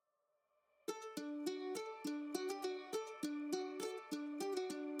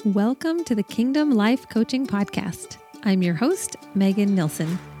Welcome to the Kingdom Life Coaching Podcast. I'm your host, Megan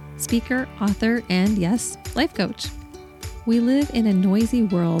Nilsson, speaker, author, and yes, life coach. We live in a noisy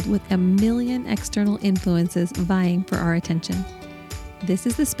world with a million external influences vying for our attention. This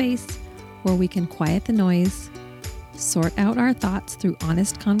is the space where we can quiet the noise, sort out our thoughts through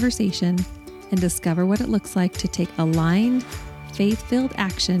honest conversation, and discover what it looks like to take aligned, faith-filled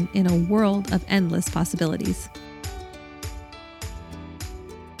action in a world of endless possibilities.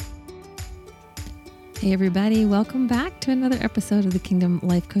 Hey everybody, welcome back to another episode of the Kingdom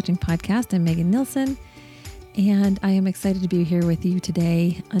Life Coaching Podcast. I'm Megan Nilsson, and I am excited to be here with you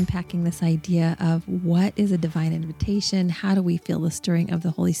today, unpacking this idea of what is a divine invitation, how do we feel the stirring of the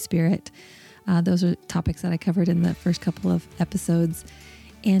Holy Spirit. Those are topics that I covered in the first couple of episodes.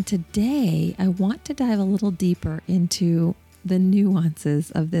 And today I want to dive a little deeper into the nuances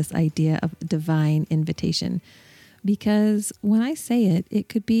of this idea of divine invitation. Because when I say it, it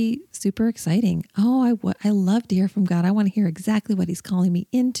could be super exciting. Oh, I love to hear from God. I want to hear exactly what He's calling me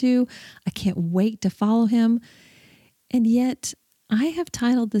into. I can't wait to follow Him. And yet I have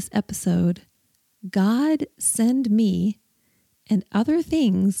titled this episode, God Send Me and Other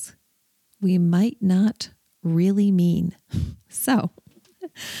Things We Might Not Really Mean. So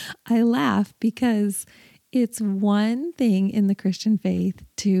I laugh because it's one thing in the Christian faith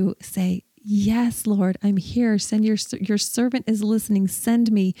to say, yes, Lord, I'm here. Send your servant is listening.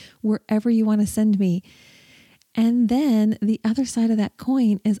 Send me wherever you want to send me. And then the other side of that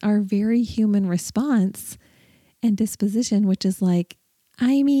coin is our very human response and disposition, which is like,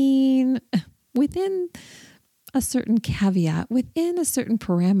 I mean, within a certain caveat, within a certain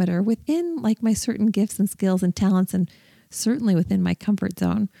parameter, within like my certain gifts and skills and talents, and certainly within my comfort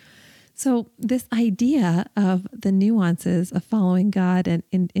zone. So this idea of the nuances of following God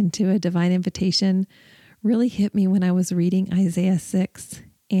and into a divine invitation really hit me when I was reading Isaiah 6.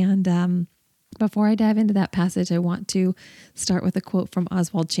 And before I dive into that passage, I want to start with a quote from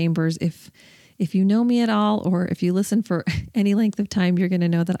Oswald Chambers. If you know me at all, or if you listen for any length of time, you're going to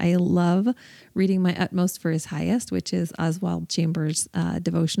know that I love reading My Utmost for His Highest, which is Oswald Chambers'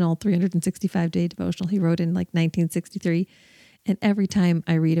 devotional, 365-day devotional he wrote in like 1963. And every time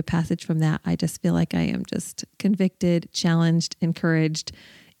I read a passage from that, I just feel like I am just convicted, challenged, encouraged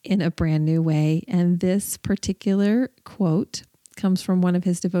in a brand new way. And this particular quote comes from one of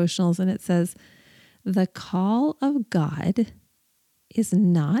his devotionals, and it says, "The call of God is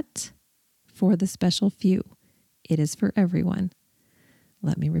not for the special few. It is for everyone."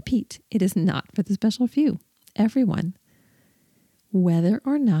 Let me repeat. It is not for the special few. Everyone. Whether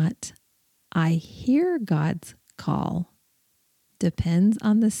or not I hear God's call depends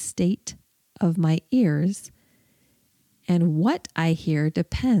on the state of my ears, and what I hear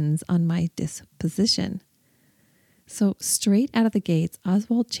depends on my disposition. So straight out of the gates,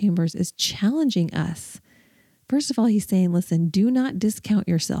 Oswald Chambers is challenging us. First of all, he's saying, listen, do not discount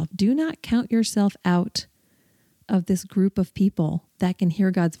yourself. Do not count yourself out of this group of people that can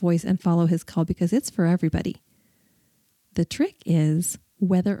hear God's voice and follow His call, because it's for everybody. The trick is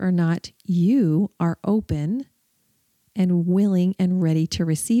whether or not you are open and willing and ready to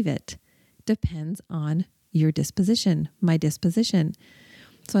receive it. Depends on your disposition, my disposition.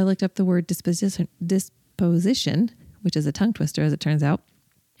 So I looked up the word disposition, which is a tongue twister as it turns out.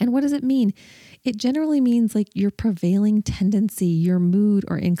 And what does it mean? It generally means like your prevailing tendency, your mood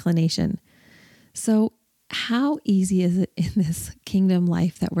or inclination. So how easy is it in this kingdom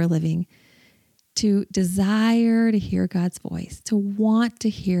life that we're living to desire to hear God's voice, to want to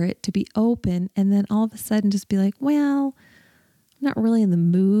hear it, to be open, and then all of a sudden just be like, well, I'm not really in the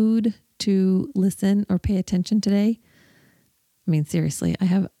mood to listen or pay attention today. I mean, seriously, I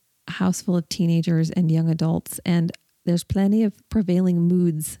have a house full of teenagers and young adults, and there's plenty of prevailing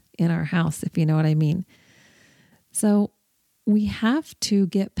moods in our house, if you know what I mean. So we have to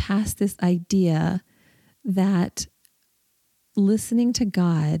get past this idea that listening to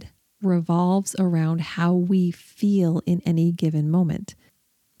God revolves around how we feel in any given moment.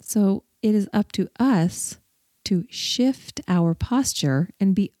 So it is up to us to shift our posture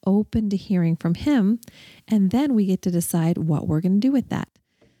and be open to hearing from Him. And then we get to decide what we're going to do with that.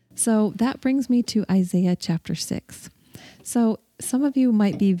 So that brings me to Isaiah chapter 6. So some of you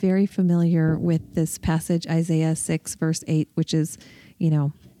might be very familiar with this passage, Isaiah 6 verse 8, which is,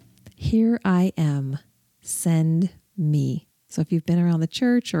 here I am, send me. So if you've been around the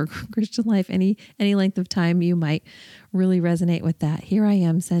church or Christian life any length of time, you might really resonate with that. Here I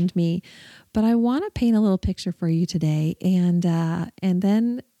am, send me. But I want to paint a little picture for you today, and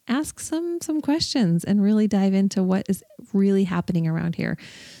then ask some questions and really dive into what is really happening around here.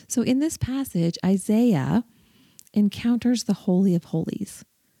 So in this passage, Isaiah encounters the Holy of Holies.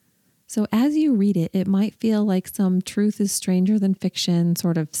 So as you read it, it might feel like some truth is stranger than fiction,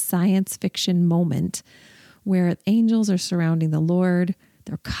 sort of science fiction moment where angels are surrounding the Lord.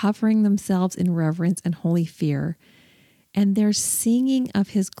 They're covering themselves in reverence and holy fear, and they're singing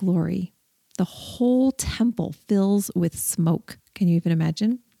of his glory. The whole temple fills with smoke. Can you even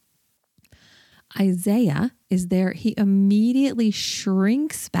imagine? Isaiah is there. He immediately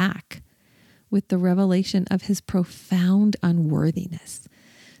shrinks back with the revelation of his profound unworthiness.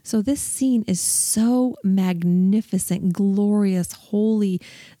 So this scene is so magnificent, glorious, holy,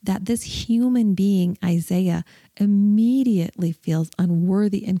 that this human being, Isaiah, immediately feels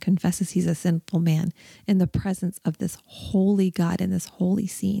unworthy and confesses he's a sinful man in the presence of this holy God in this holy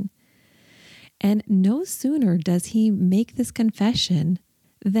scene. And no sooner does he make this confession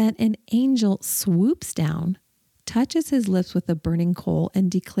than an angel swoops down, touches his lips with a burning coal,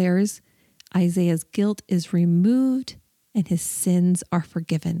 and declares Isaiah's guilt is removed and his sins are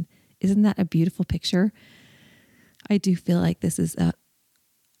forgiven. Isn't that a beautiful picture? I do feel like this is a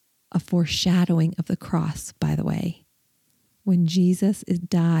foreshadowing of the cross, by the way. When Jesus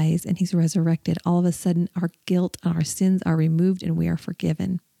dies and he's resurrected, all of a sudden our guilt and our sins are removed and we are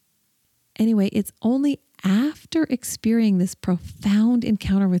forgiven. Anyway, it's only after experiencing this profound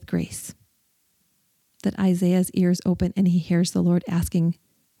encounter with grace that Isaiah's ears open and he hears the Lord asking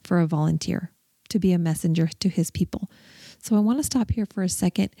for a volunteer to be a messenger to his people. So I want to stop here for a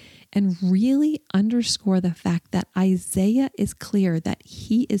second and really underscore the fact that Isaiah is clear that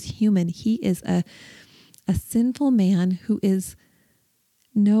he is human. He is a sinful man who is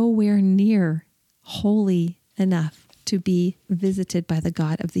nowhere near holy enough to be visited by the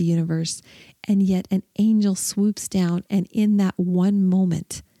God of the universe. And yet an angel swoops down and in that one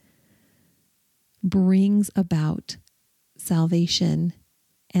moment brings about salvation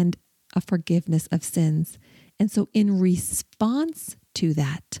and a forgiveness of sins. And so in response to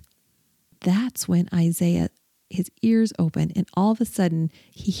that, that's when Isaiah, his ears open, and all of a sudden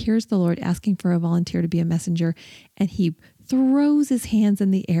he hears the Lord asking for a volunteer to be a messenger, and he throws his hands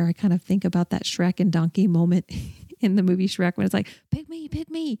in the air. I kind of think about that Shrek and donkey moment in the movie Shrek when it's like, pick me, pick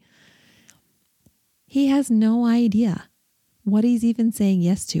me. He has no idea what he's even saying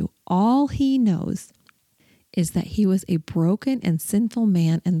yes to. All he knows is that he was a broken and sinful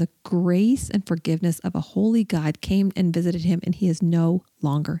man, and the grace and forgiveness of a holy God came and visited him, and he is no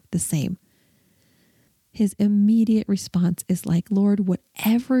longer the same. His immediate response is like, Lord,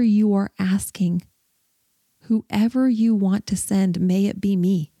 whatever you are asking, whoever you want to send, may it be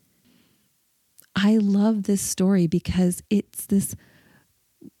me. I love this story because it's this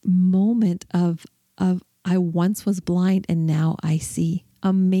moment of I once was blind and now I see.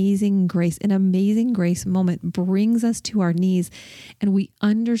 Amazing grace. An amazing grace moment brings us to our knees and we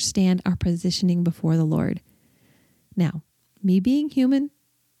understand our positioning before the Lord. Now, me being human,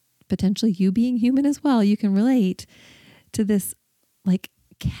 potentially you being human as well, you can relate to this like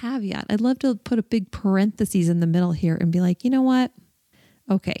caveat. I'd love to put a big parenthesis in the middle here and be like, you know what?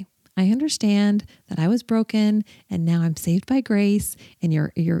 Okay, I understand that I was broken and now I'm saved by grace, and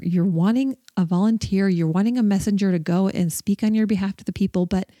you're wanting a volunteer, you're wanting a messenger to go and speak on your behalf to the people,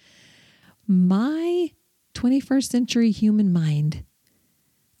 but my 21st century human mind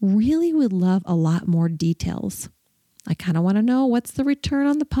really would love a lot more details. I kind of want to know, what's the return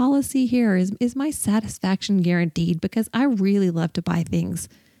on the policy here? Is my satisfaction guaranteed? Because I really love to buy things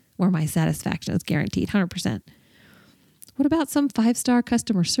where my satisfaction is guaranteed 100%. What about some 5-star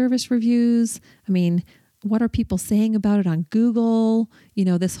customer service reviews? I mean, what are people saying about it on Google? You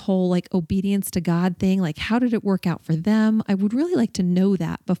know, this whole like obedience to God thing, like how did it work out for them? I would really like to know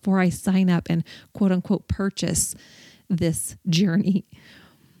that before I sign up and quote unquote purchase this journey.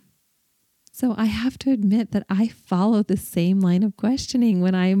 So I have to admit that I follow the same line of questioning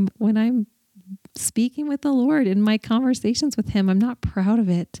when I'm speaking with the Lord in my conversations with him. I'm not proud of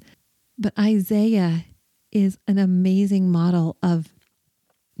it, but Isaiah is an amazing model of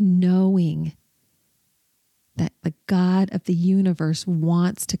knowing that the God of the universe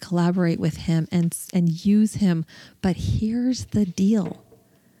wants to collaborate with him and use him. But here's the deal.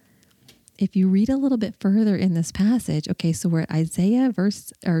 If you read a little bit further in this passage, okay, so we're at Isaiah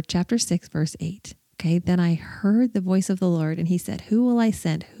chapter 6, verse 8. Okay, then I heard the voice of the Lord and he said, who will I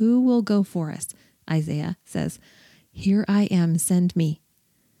send? Who will go for us? Isaiah says, here I am, send me.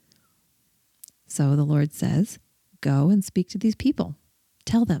 So the Lord says, go and speak to these people.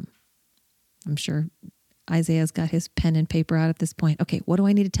 Tell them. I'm sure Isaiah's got his pen and paper out at this point. Okay, what do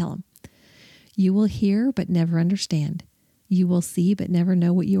I need to tell them? You will hear, but never understand. You will see, but never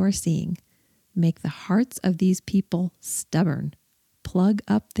know what you are seeing. Make the hearts of these people stubborn. Plug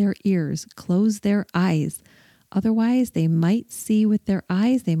up their ears. Close their eyes. otherwise. They might see with their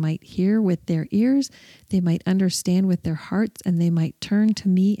eyes, they might hear with their ears, they might understand with their hearts, and they might turn to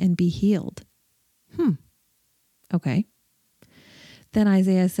me and be healed. Okay. Then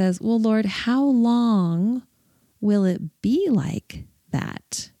Isaiah says, well, Lord, how long will it be like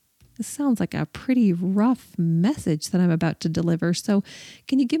that? This sounds like a pretty rough message that I'm about to deliver. So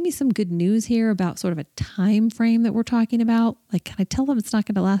can you give me some good news here about sort of a time frame that we're talking about? Like, can I tell them it's not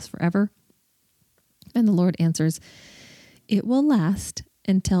going to last forever? And the Lord answers, it will last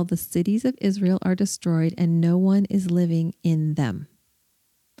until the cities of Israel are destroyed and no one is living in them.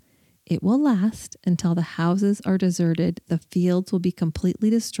 It will last until the houses are deserted, the fields will be completely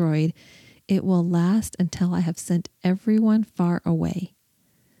destroyed. It will last until I have sent everyone far away.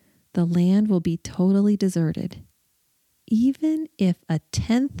 The land will be totally deserted. Even if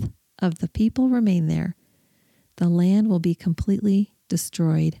 1/10 of the people remain there, the land will be completely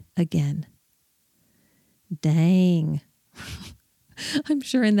destroyed again. Dang. I'm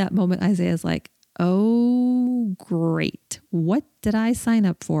sure in that moment, Isaiah's like, oh, great. What did I sign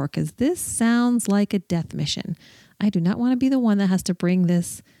up for? Because this sounds like a death mission. I do not want to be the one that has to bring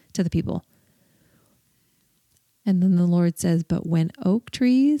this to the people. And then the Lord says, but when oak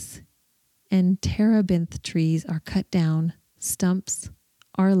trees and terebinth trees are cut down, stumps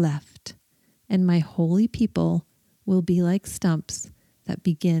are left, and my holy people will be like stumps that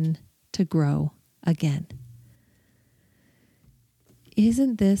begin to grow again.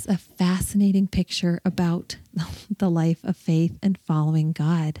 Isn't this a fascinating picture about the life of faith and following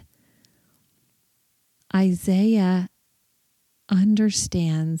God? Isaiah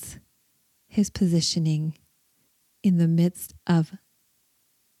understands his positioning in the midst of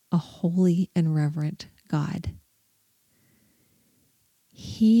a holy and reverent God.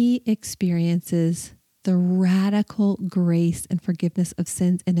 He experiences the radical grace and forgiveness of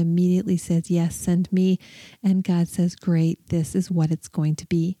sins and immediately says, yes, send me. And God says, great, this is what it's going to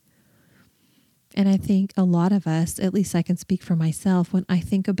be. And I think a lot of us, at least I can speak for myself, when I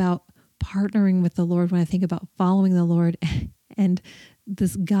think about partnering with the Lord, when I think about following the Lord and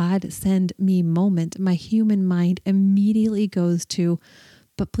this God send me moment, my human mind immediately goes to,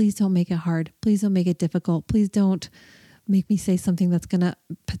 but please don't make it hard. Please don't make it difficult. Please don't make me say something that's going to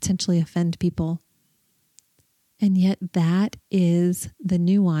potentially offend people. And yet that is the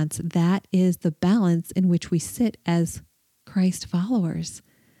nuance. That is the balance in which we sit as Christ followers.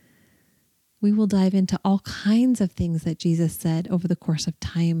 We will dive into all kinds of things that Jesus said over the course of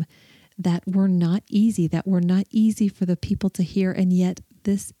time that were not easy for the people to hear. And yet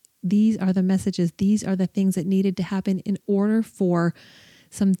these are the messages. These are the things that needed to happen in order for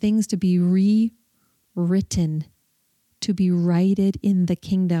some things to be rewritten, to be righted in the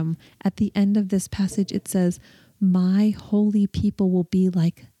kingdom. At the end of this passage, it says, my holy people will be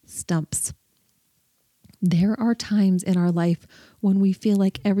like stumps. There are times in our life when we feel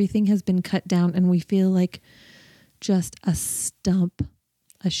like everything has been cut down and we feel like just a stump,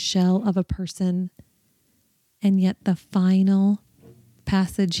 a shell of a person. And yet the final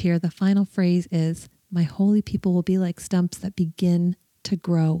passage here, the final phrase is, my holy people will be like stumps that begin to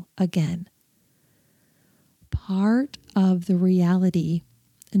grow again. Part of the reality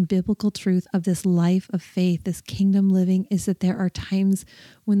and biblical truth of this life of faith, this kingdom living, is that there are times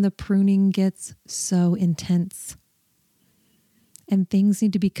when the pruning gets so intense and things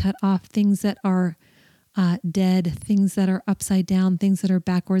need to be cut off, things that are dead, things that are upside down, things that are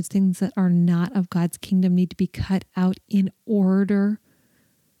backwards, things that are not of God's kingdom need to be cut out in order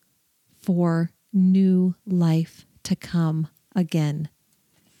for new life to come again.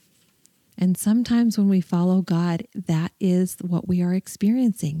 And sometimes when we follow God, that is what we are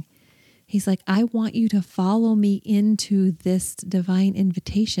experiencing. He's like, I want you to follow me into this divine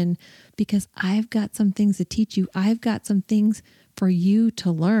invitation because I've got some things to teach you. I've got some things for you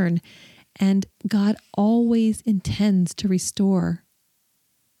to learn. And God always intends to restore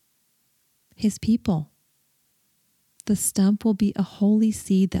his people. The stump will be a holy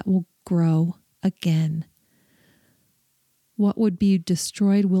seed that will grow again. What would be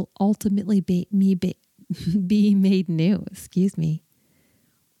destroyed will ultimately be made new. Excuse me.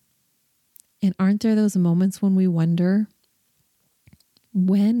 And aren't there those moments when we wonder,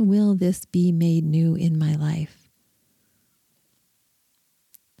 when will this be made new in my life?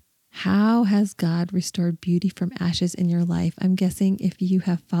 How has God restored beauty from ashes in your life? I'm guessing if you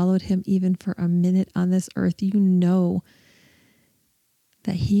have followed him even for a minute on this earth, you know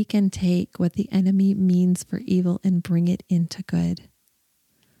that he can take what the enemy means for evil and bring it into good.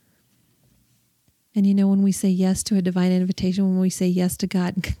 And you know, when we say yes to a divine invitation, when we say yes to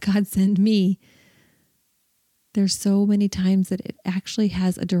God, God send me, There's so many times that it actually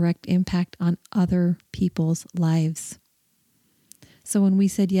has a direct impact on other people's lives. So when we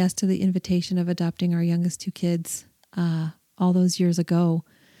said yes to the invitation of adopting our youngest two kids all those years ago,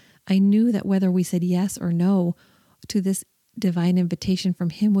 I knew that whether we said yes or no to this divine invitation from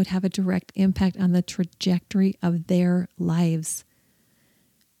him would have a direct impact on the trajectory of their lives.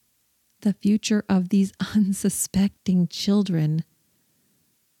 The future of these unsuspecting children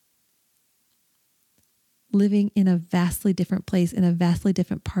living in a vastly different place, in a vastly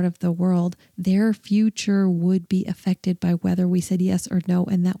different part of the world, their future would be affected by whether we said yes or no.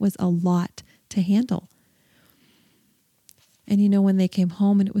 And that was a lot to handle. And when they came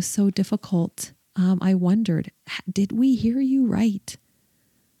home and it was so difficult, I wondered, did we hear you right?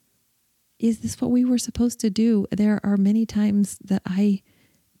 Is this what we were supposed to do? There are many times that I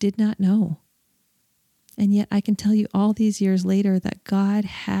did not know. And yet I can tell you all these years later that God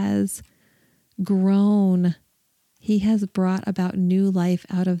has grown. He has brought about new life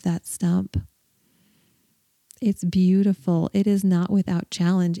out of that stump. It's beautiful. It is not without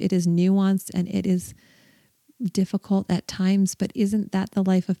challenge. It is nuanced and it is difficult at times, but isn't that the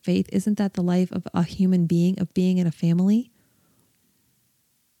life of faith? Isn't that the life of a human being, of being in a family?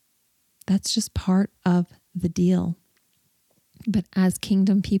 That's just part of the deal. But as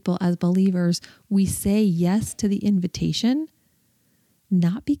kingdom people, as believers, we say yes to the invitation,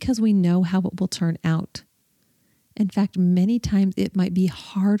 not because we know how it will turn out. In fact, many times it might be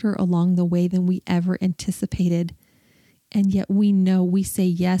harder along the way than we ever anticipated. And yet we know we say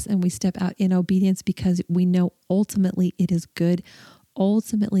yes and we step out in obedience because we know ultimately it is good.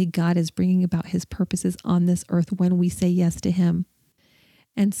 Ultimately, God is bringing about his purposes on this earth when we say yes to him.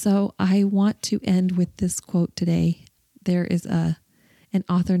 And so I want to end with this quote today. There is an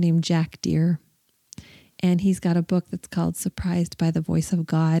author named Jack Deere, and he's got a book that's called Surprised by the Voice of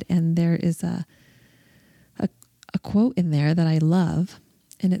God. And there is a quote in there that I love,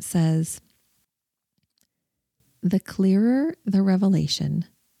 and it says, "The clearer the revelation,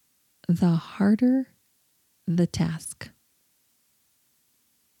 the harder the task."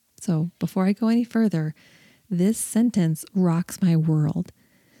 So before I go any further, this sentence rocks my world.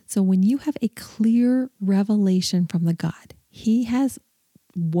 So when you have a clear revelation from the God, he has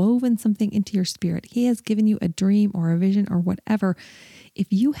woven something into your spirit. He has given you a dream or a vision or whatever.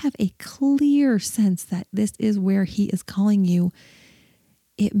 If you have a clear sense that this is where he is calling you,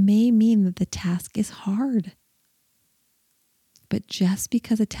 it may mean that the task is hard. But just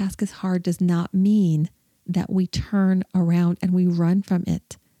because a task is hard does not mean that we turn around and we run from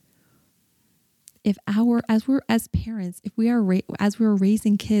it. As parents, if we are as we're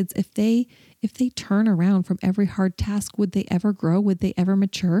raising kids, if they turn around from every hard task, would they ever grow? Would they ever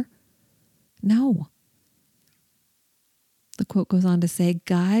mature? No. The quote goes on to say,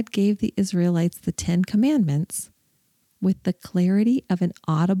 God gave the Israelites the 10 Commandments with the clarity of an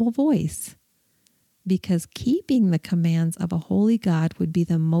audible voice, because keeping the commands of a holy God would be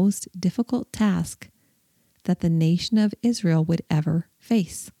the most difficult task that the nation of Israel would ever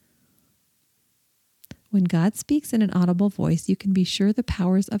face. When God speaks in an audible voice, you can be sure the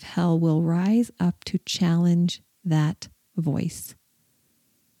powers of hell will rise up to challenge that voice.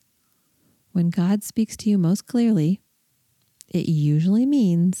 When God speaks to you most clearly, it usually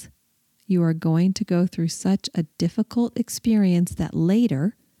means you are going to go through such a difficult experience that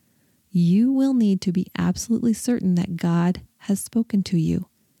later you will need to be absolutely certain that God has spoken to you.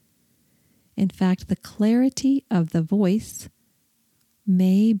 In fact, the clarity of the voice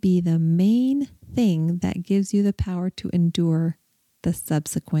may be the main thing that gives you the power to endure the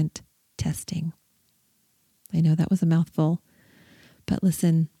subsequent testing. I know that was a mouthful, but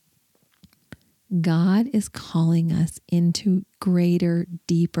listen, God is calling us into greater,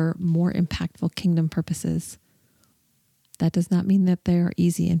 deeper, more impactful kingdom purposes. That does not mean that they are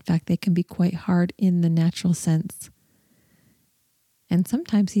easy. In fact, they can be quite hard in the natural sense. And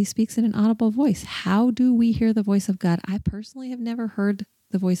sometimes he speaks in an audible voice. How do we hear the voice of God? I personally have never heard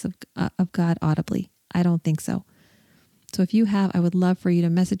the voice of God audibly. I don't think so. So if you have, I would love for you to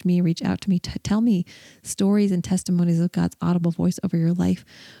message me, reach out to me, tell me stories and testimonies of God's audible voice over your life.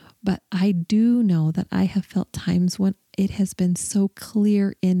 But I do know that I have felt times when it has been so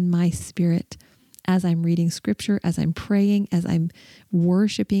clear in my spirit as I'm reading scripture, as I'm praying, as I'm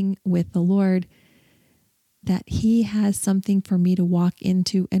worshiping with the Lord, that he has something for me to walk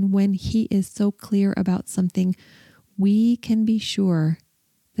into. And when he is so clear about something, we can be sure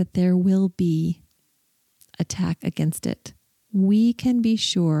that there will be attack against it. We can be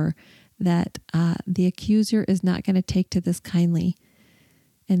sure that the accuser is not going to take to this kindly.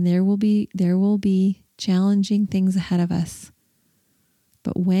 And there will be challenging things ahead of us.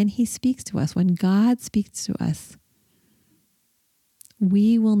 But when he speaks to us, when God speaks to us,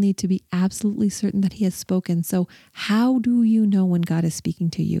 we will need to be absolutely certain that he has spoken. So how do you know when God is speaking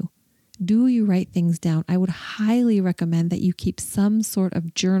to you? Do you write things down? I would highly recommend that you keep some sort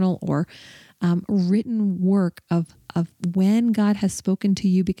of journal or written work of when God has spoken to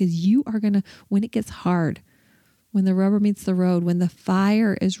you, because you are going to, when it gets hard, when the rubber meets the road, when the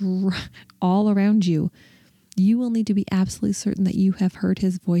fire is all around you, you will need to be absolutely certain that you have heard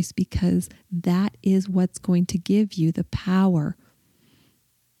his voice, because that is what's going to give you the power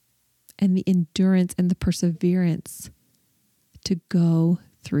and the endurance and the perseverance to go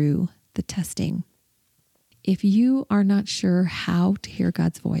through the testing. If you are not sure how to hear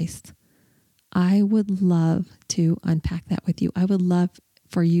God's voice, I would love to unpack that with you. I would love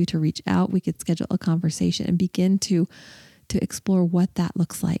for you to reach out. We could schedule a conversation and begin to explore what that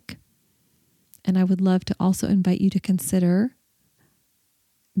looks like. And I would love to also invite you to consider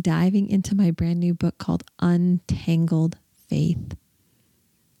diving into my brand new book called Untangled Faith.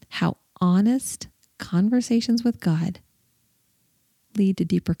 How honest conversations with God lead to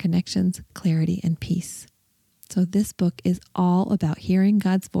deeper connections, clarity, and peace. So this book is all about hearing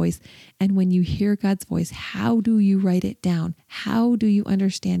God's voice. And when you hear God's voice, how do you write it down? How do you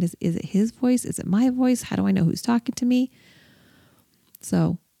understand? Is it his voice? Is it my voice? How do I know who's talking to me?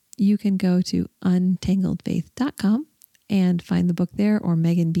 So you can go to untangledfaith.com and find the book there, or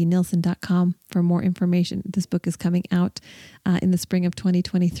meganbnilson.com for more information. This book is coming out in the spring of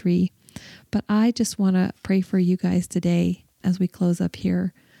 2023. But I just want to pray for you guys today as we close up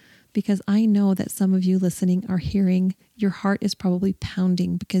here, because I know that some of you listening are hearing, your heart is probably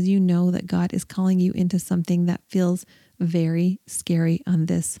pounding because you know that God is calling you into something that feels very scary on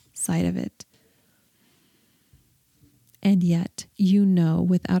this side of it. And yet, you know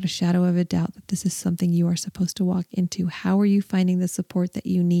without a shadow of a doubt that this is something you are supposed to walk into. How are you finding the support that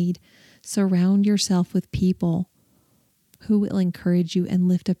you need? Surround yourself with people who will encourage you and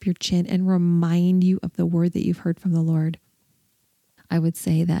lift up your chin and remind you of the word that you've heard from the Lord. I would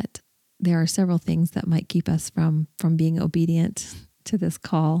say that there are several things that might keep us from being obedient to this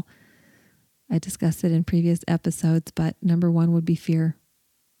call. I discussed it in previous episodes, but number one would be fear.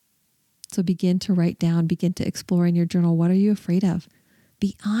 So begin to write down, begin to explore in your journal. What are you afraid of?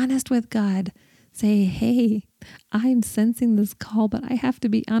 Be honest with God. Say, hey, I'm sensing this call, but I have to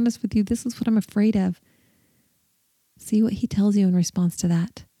be honest with you. This is what I'm afraid of. See what he tells you in response to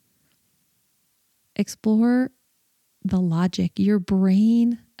that. Explore the logic. Your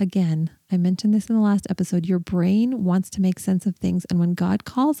brain, again, I mentioned this in the last episode, your brain wants to make sense of things. And when God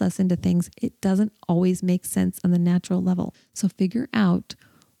calls us into things, it doesn't always make sense on the natural level. So figure out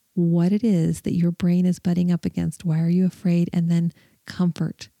what it is that your brain is butting up against. Why are you afraid? And then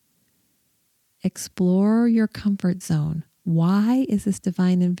comfort. Explore your comfort zone. Why is this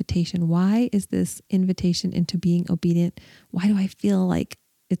divine invitation? Why is this invitation into being obedient? Why do I feel like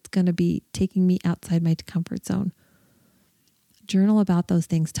it's going to be taking me outside my comfort zone? Journal about those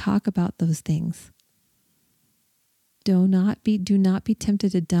things. Talk about those things. Do not be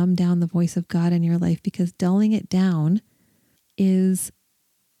tempted to dumb down the voice of God in your life, because dulling it down is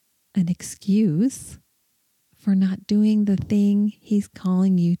an excuse for not doing the thing he's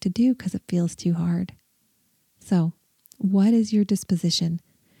calling you to do because it feels too hard. So, what is your disposition?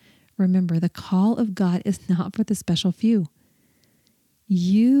 Remember, the call of God is not for the special few.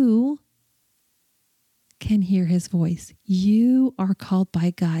 You can hear his voice. You are called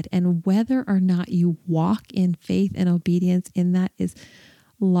by God, and whether or not you walk in faith and obedience in that is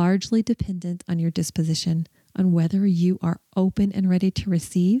largely dependent on your disposition, on whether you are open and ready to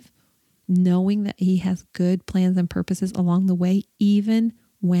receive, knowing that he has good plans and purposes along the way, even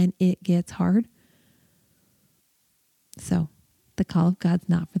when it gets hard. So the call of God's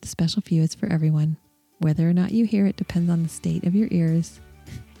not for the special few, it's for everyone. Whether or not you hear it depends on the state of your ears,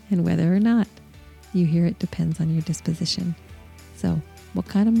 and whether or not you hear it depends on your disposition. So what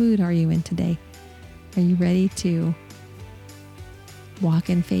kind of mood are you in today? Are you ready to walk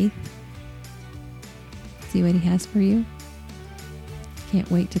in faith? See what he has for you?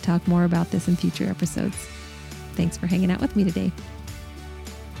 Can't wait to talk more about this in future episodes. Thanks for hanging out with me today.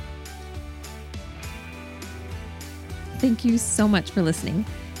 Thank you so much for listening.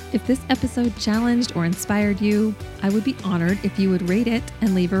 If this episode challenged or inspired you, I would be honored if you would rate it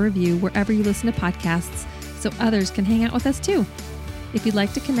and leave a review wherever you listen to podcasts so others can hang out with us too. If you'd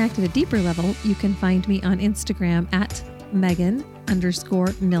like to connect at a deeper level, you can find me on Instagram at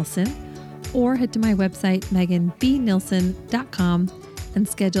Megan_Nilson, or head to my website, meganbnilson.com, and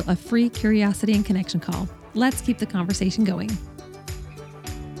schedule a free curiosity and connection call. Let's keep the conversation going.